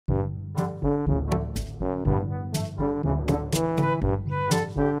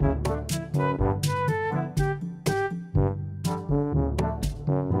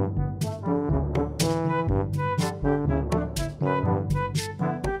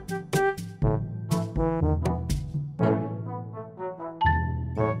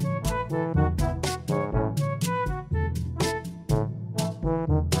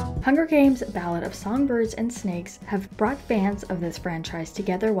Games, Ballad of Songbirds, and Snakes have brought fans of this franchise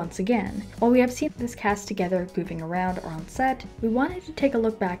together once again. While we have seen this cast together goofing around or on set, we wanted to take a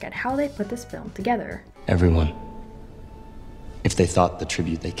look back at how they put this film together. Everyone, if they thought the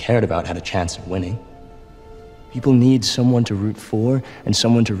tribute they cared about had a chance of winning, people need someone to root for and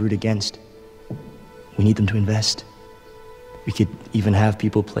someone to root against. We need them to invest. We could even have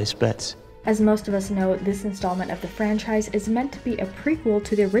people place bets. As most of us know, this installment of the franchise is meant to be a prequel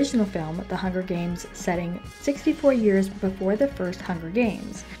to the original film, The Hunger Games, setting 64 years before the first Hunger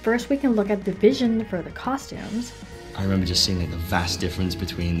Games. First, we can look at the vision for the costumes. I remember just seeing like the vast difference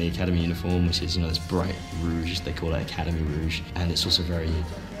between the Academy uniform, which is, you know, this bright rouge, they call it Academy Rouge, and it's also very,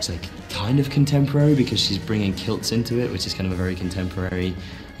 it's like kind of contemporary because she's bringing kilts into it, which is kind of a very contemporary,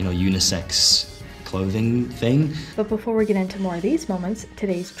 you know, unisex clothing thing. But before we get into more of these moments,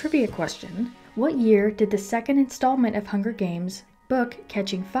 today's trivia question: what year did the second installment of Hunger Games book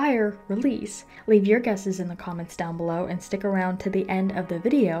Catching Fire release? Leave your guesses in the comments down below and stick around to the end of the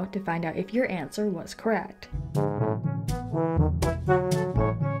video to find out if your answer was correct.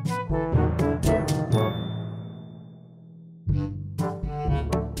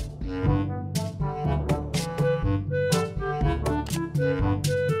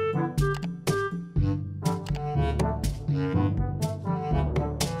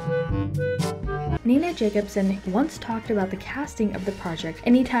 Nina Jacobson once talked about the casting of the project.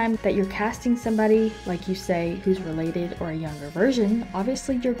 Anytime that you're casting somebody, like you say, who's related or a younger version,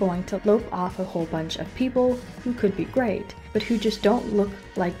 obviously you're going to lope off a whole bunch of people who could be great, but who just don't look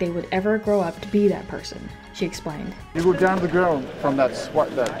like they would ever grow up to be that person, she explained. You go down to the ground from that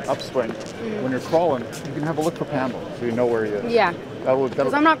upswing. When you're crawling, you can have a look for Pamela, so you know where he is. Yeah,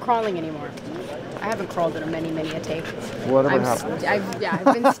 because I'm not crawling anymore. I haven't crawled in many a take. Whatever happens.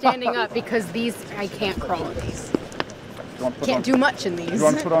 I've been standing up because these, I can't crawl in these. Can't do much in these. You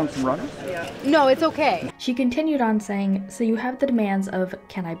want to put on some runners? Yeah. No, it's okay. She continued on saying, so you have the demands of,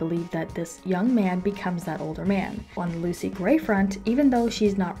 can I believe that this young man becomes that older man? On the Lucy Gray front, even though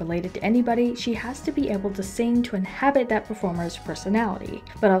she's not related to anybody, she has to be able to sing to inhabit that performer's personality,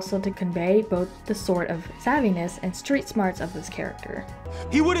 but also to convey both the sort of savviness and street smarts of this character.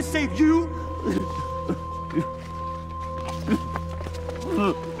 He would have saved you.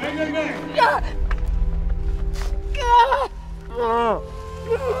 Bang, bang, bang. Yeah. No.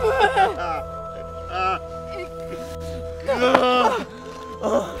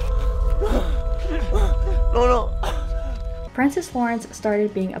 Francis Lawrence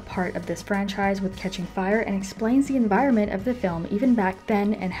started being a part of this franchise with Catching Fire and explains the environment of the film even back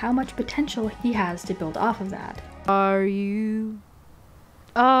then and how much potential he has to build off of that. Are you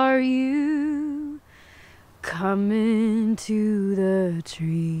coming to the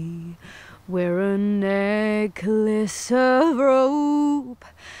tree where a necklace of rope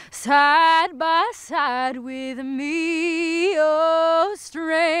side by side with me? Oh,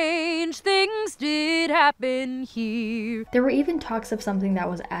 strange things did happen here. There were even talks of something that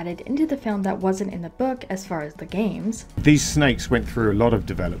was added into the film that wasn't in the book as far as the games. These snakes went through a lot of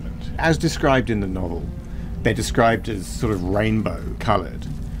development. As described in the novel, they're described as sort of rainbow colored.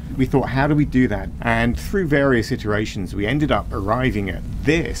 We thought, how do we do that? And through various iterations, we ended up arriving at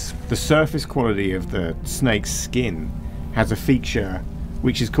this. The surface quality of the snake's skin has a feature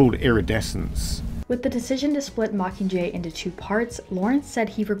which is called iridescence. With the decision to split Mockingjay into two parts, Lawrence said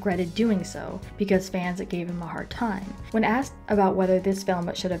he regretted doing so because fans gave him a hard time. When asked about whether this film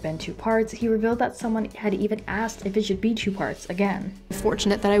should have been two parts, he revealed that someone had even asked if it should be two parts again.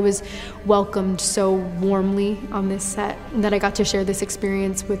 Fortunate that I was welcomed so warmly on this set, and that I got to share this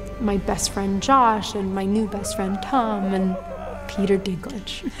experience with my best friend Josh and my new best friend Tom and Peter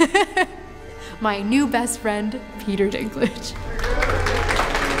Dinklage. My new best friend, Peter Dinklage.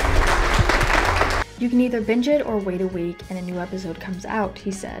 You can either binge it or wait a week and a new episode comes out,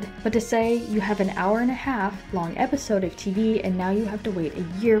 he said. But to say you have an hour-and-a-half long episode of TV and now you have to wait a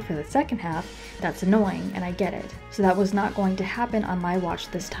year for the second half, that's annoying, and I get it. So that was not going to happen on my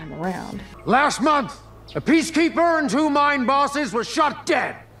watch this time around. Last month, a peacekeeper and 2 mine bosses were shot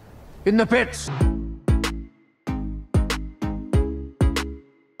dead in the pits.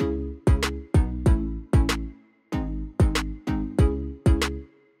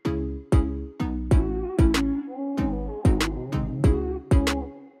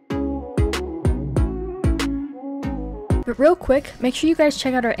 But real quick, make sure you guys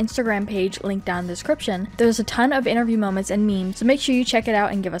check out our Instagram page, linked down in the description. There's a ton of interview moments and memes, so make sure you check it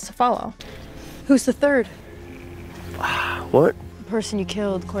out and give us a follow. Who's the third? What? The person you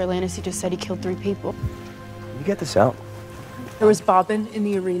killed. Coriolanus, he just said he killed 3 people. You get this out. There was Bobbin in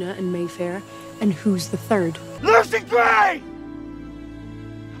the arena in Mayfair, and who's the third? Lucy Gray!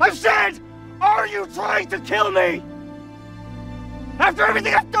 I've said, are you trying to kill me? After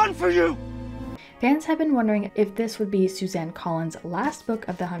everything I've done for you? Fans have been wondering if this would be Suzanne Collins' last book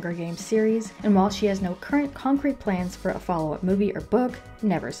of the Hunger Games series, and while she has no current concrete plans for a follow-up movie or book,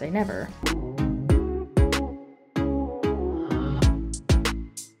 never say never.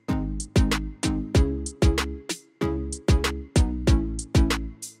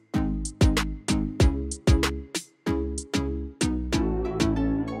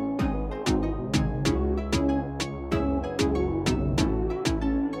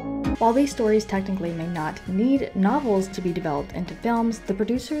 While these stories technically may not need novels to be developed into films, the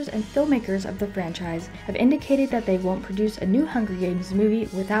producers and filmmakers of the franchise have indicated that they won't produce a new Hunger Games movie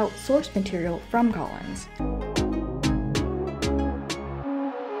without source material from Collins.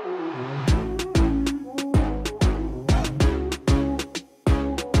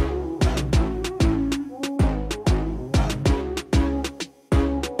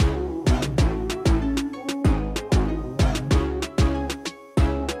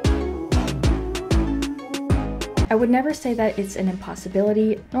 I would never say that it's an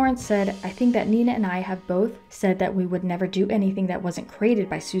impossibility. Lawrence said, I think that Nina and I have both said that we would never do anything that wasn't created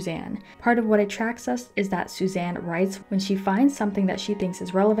by Suzanne. Part of what attracts us is that Suzanne writes when she finds something that she thinks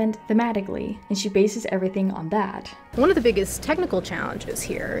is relevant thematically, and she bases everything on that. One of the biggest technical challenges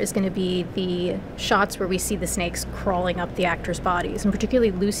here is going to be the shots where we see the snakes crawling up the actors' bodies, and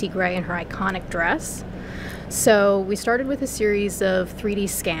particularly Lucy Gray in her iconic dress. So we started with a series of 3D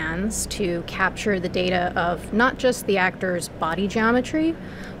scans to capture the data of not just the actors' body geometry,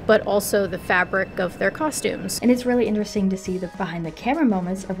 but also the fabric of their costumes. And it's really interesting to see the behind the camera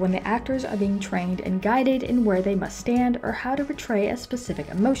moments of when the actors are being trained and guided in where they must stand or how to portray a specific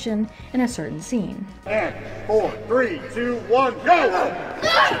emotion in a certain scene. And 4, 3, 2, 1, go!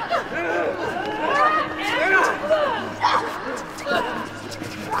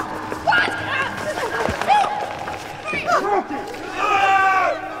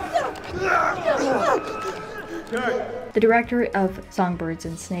 The director of Songbirds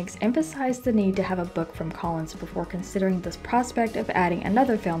and Snakes emphasized the need to have a book from Collins before considering this prospect of adding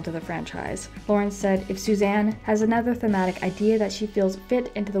another film to the franchise. Lawrence said, if Suzanne has another thematic idea that she feels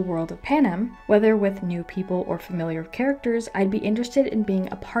fit into the world of Panem, whether with new people or familiar characters, I'd be interested in being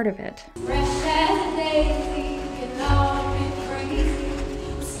a part of it.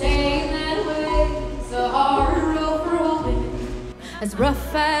 As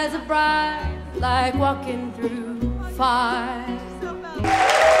rough as a bride, like walking through fire.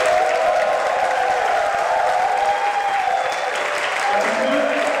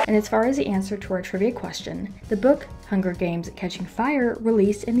 And as far as the answer to our trivia question, the book Hunger Games Catching Fire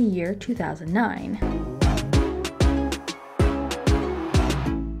released in the year 2009.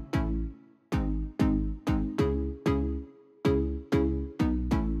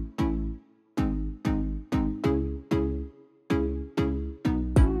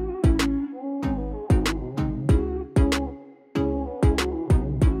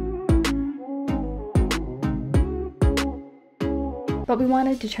 But we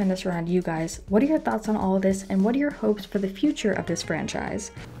wanted to turn this around to you guys. What are your thoughts on all of this, and what are your hopes for the future of this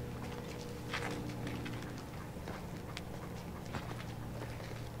franchise?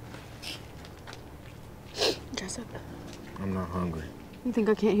 Jessup. I'm not hungry. You think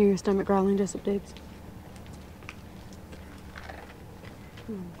I can't hear your stomach growling, Jessup Diggs?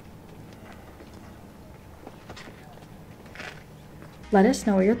 Let us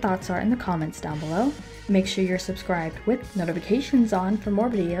know what your thoughts are in the comments down below. Make sure you're subscribed with notifications on for more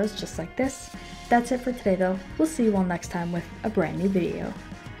videos just like this. That's it for today though. We'll see you all next time with a brand new video.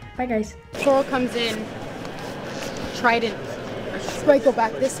 Bye guys. Coral comes in, trident, right, go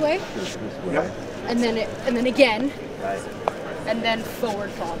back this way, Yep. and then again, Right. and then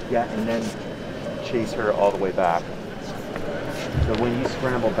forward fall. Yeah, and then chase her all the way back. So when you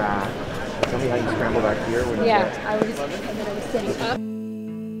scramble back, tell me how you scramble back here. When Yeah, I was sitting up.